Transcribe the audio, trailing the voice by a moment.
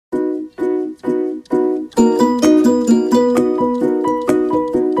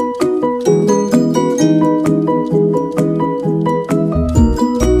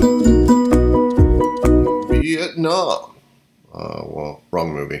Well,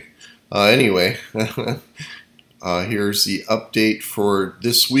 wrong movie. Anyway, here's the update for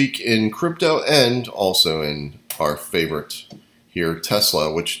this week in crypto and also in our favorite here,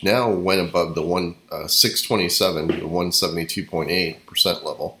 Tesla, which now went above the 627, the 172.8%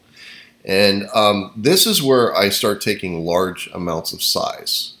 level. And this is where I start taking large amounts of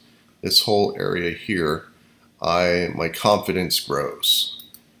size. This whole area here, my confidence grows.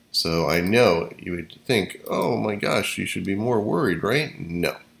 So I know you would think, oh my gosh, you should be more worried, right?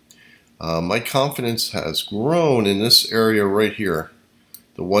 No. My confidence has grown in this area right here,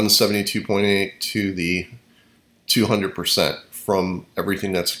 the 172.8 to the 200% from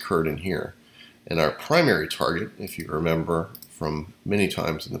everything that's occurred in here. And our primary target, if you remember from many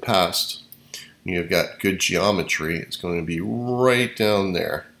times in the past, you've got good geometry, it's going to be right down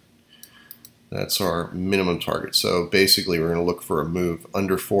there. That's our minimum target. So basically we're going to look for a move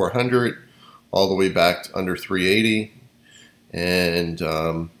under 400 all the way back to under 380.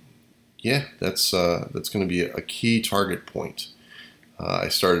 And yeah, that's going to be a key target point. I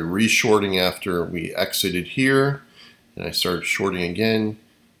started re-shorting after we exited here, and I started shorting again,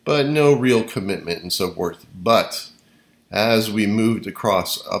 but no real commitment and so forth. But as we moved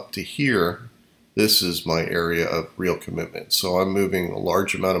across up to here, this is my area of real commitment. So I'm moving a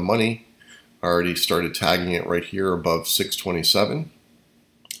large amount of money. I already started tagging it right here above 627.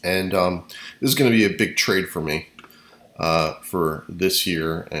 And this is going to be a big trade for me for this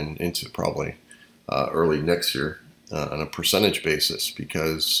year and into probably early next year on a percentage basis,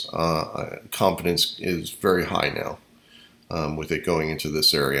 because confidence is very high now with it going into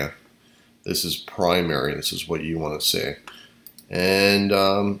this area. This is primary. This is what you want to say. And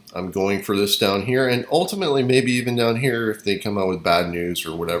I'm going for this down here, and ultimately maybe even down here if they come out with bad news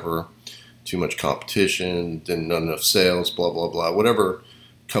or whatever. Too much competition, then not enough sales, blah, blah, blah, whatever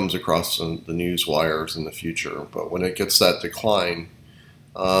comes across the news wires in the future. But when it gets that decline,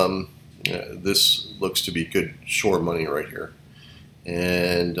 this looks to be good short money right here.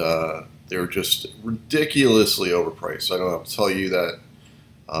 And they're just ridiculously overpriced. I don't have to tell you that.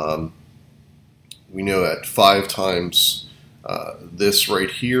 We know at 5 times this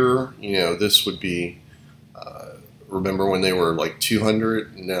right here, you know, this would be, remember when they were like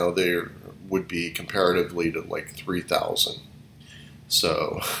 200, now they're would be comparatively to like 3,000.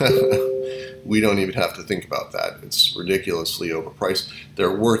 So we don't even have to think about that. It's ridiculously overpriced.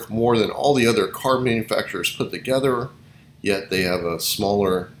 They're worth more than all the other car manufacturers put together, yet they have a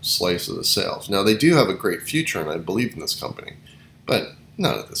smaller slice of the sales. Now they do have a great future, and I believe in this company, but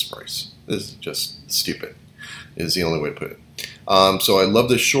not at this price. This is just stupid, is the only way to put it. So I love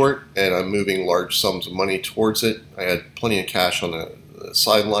this short, and I'm moving large sums of money towards it. I had plenty of cash on the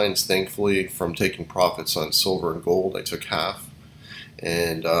sidelines, thankfully, from taking profits on silver and gold. I took half.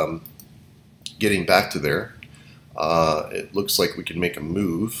 And getting back to there, it looks like we can make a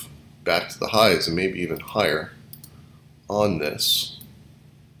move back to the highs and maybe even higher on this.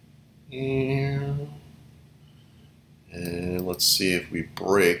 And let's see if we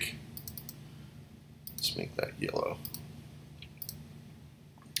break. Let's make that yellow.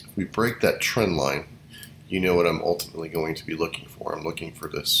 If we break that trend line, you know what I'm ultimately going to be looking for. I'm looking for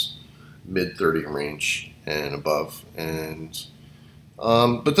this mid 30 range and above. And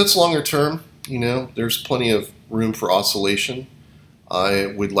but that's longer term. You know, there's plenty of room for oscillation. I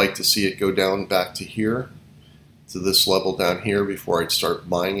would like to see it go down back to here, to this level down here, before I'd start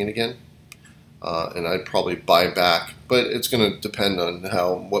buying it again. And I'd probably buy back, but it's going to depend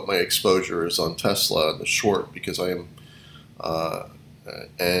on what my exposure is on Tesla, the short, because I am,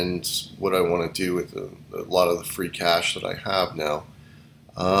 and what I want to do with a lot of the free cash that I have now.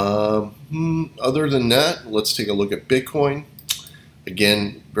 Other than that, let's take a look at Bitcoin.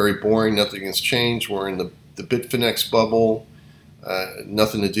 Again, very boring. Nothing has changed. We're in the Bitfinex bubble.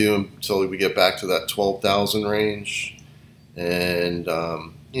 Nothing to do until we get back to that 12,000 range. And,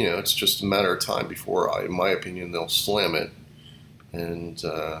 you know, it's just a matter of time before, in my opinion, they'll slam it. And,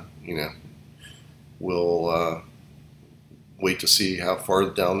 you know, we'll wait to see how far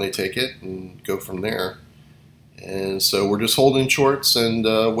down they take it and go from there. And so we're just holding shorts and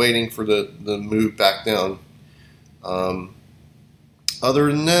waiting for the move back down.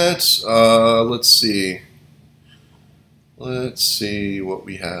 Other than that, let's see. Let's see what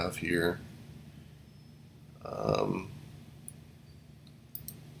we have here.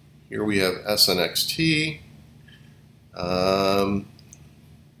 Here we have SNXT.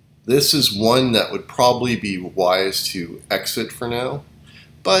 This is one that would probably be wise to exit for now.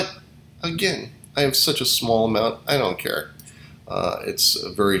 But again, I have such a small amount, I don't care. It's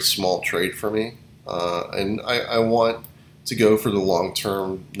a very small trade for me. And I want to go for the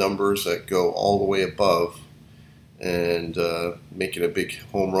long-term numbers that go all the way above and make it a big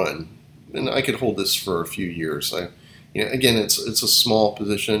home run. And I could hold this for a few years. Again, it's a small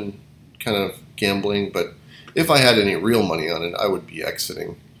position, kind of gambling, but if I had any real money on it, I would be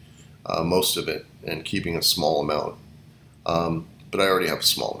exiting most of it and keeping a small amount. But I already have a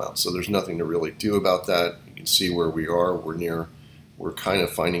small amount, so there's nothing to really do about that. You can see where we are. We're kind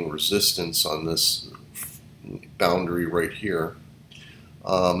of finding resistance on this boundary right here.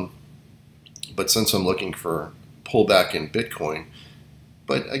 But since I'm looking for pullback in Bitcoin,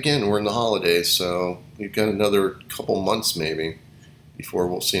 but again, we're in the holidays, so we've got another couple months maybe before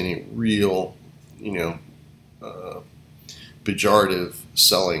we'll see any real, pejorative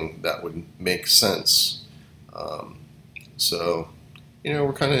selling that would make sense. So,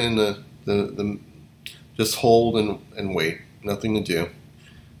 we're kind of in the just hold and wait, nothing to do.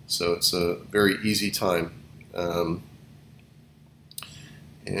 So it's a very easy time.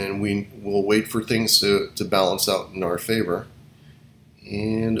 And we will wait for things to balance out in our favor.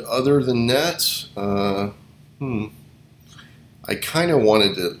 And other than that, I kind of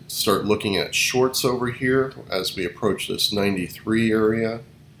wanted to start looking at shorts over here as we approach this 93 area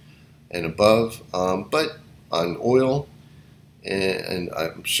and above, but on oil and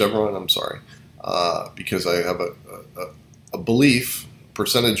Chevron, I'm sorry, because I have a belief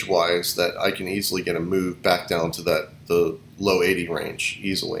percentage-wise that I can easily get a move back down to the low 80 range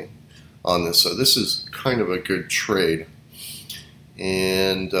easily on this. So this is kind of a good trade.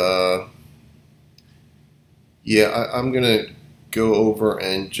 And yeah, I'm going to go over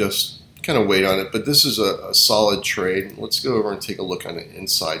and just kind of wait on it. But this is a solid trade. Let's go over and take a look on the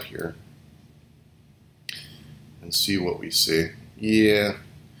inside here and see what we see. Yeah,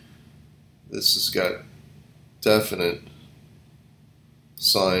 this has got definite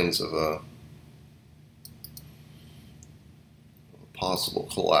signs of a possible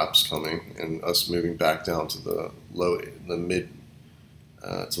collapse coming and us moving back down to the mid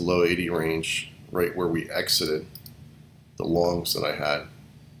to low 80 range, right where we exited the longs that I had.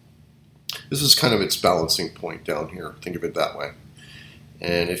 This is kind of its balancing point down here. Think of it that way.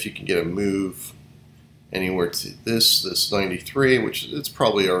 And if you can get a move anywhere to this 93, which it's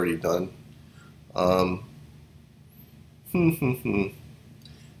probably already done.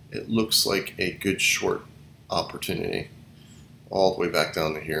 It looks like a good short opportunity all the way back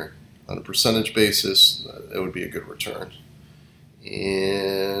down to here. On a percentage basis, it would be a good return.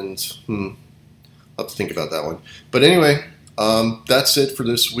 And I'll have to think about that one. But anyway, that's it for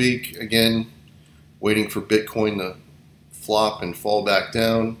this week. Again, waiting for Bitcoin to flop and fall back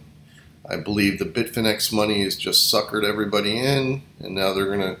down. I believe the Bitfinex money has just suckered everybody in, and now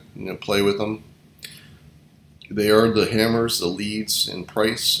they're going to play with them. They are the hammers, the leads in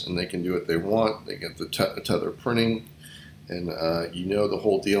price, and they can do what they want. They get the tether printing, and the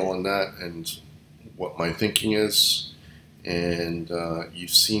whole deal on that and what my thinking is. And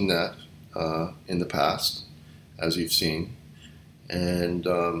you've seen that in the past, as you've seen. And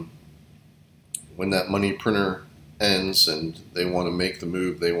when that money printer ends and they want to make the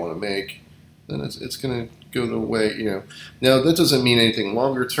move they want to make, then it's going to go the way, Now, that doesn't mean anything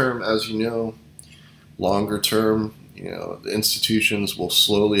longer term, as you know. Longer term, the institutions will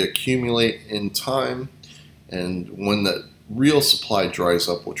slowly accumulate in time. And when that real supply dries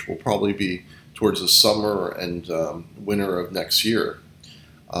up, which will probably be towards the summer and winter of next year,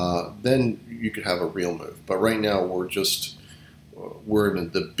 then you could have a real move. But right now, we're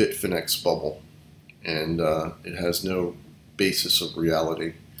in the Bitfinex bubble, and it has no basis of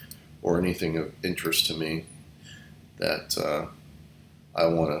reality or anything of interest to me that I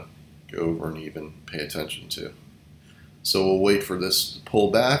want to go over and even pay attention to. So we'll wait for this to pull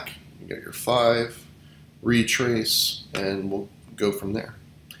back. You got your 5, retrace, and we'll go from there.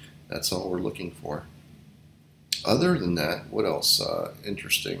 That's all we're looking for. Other than that, what else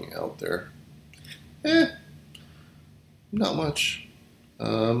interesting out there? Not much.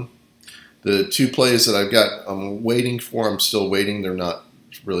 The 2 plays that I've got, I'm waiting for. I'm still waiting. They're not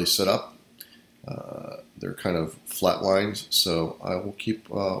really set up. They're kind of flatlined, so I will keep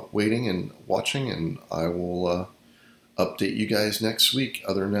waiting and watching, and I will update you guys next week.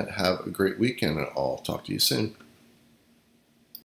 Other than that, have a great weekend, and I'll talk to you soon.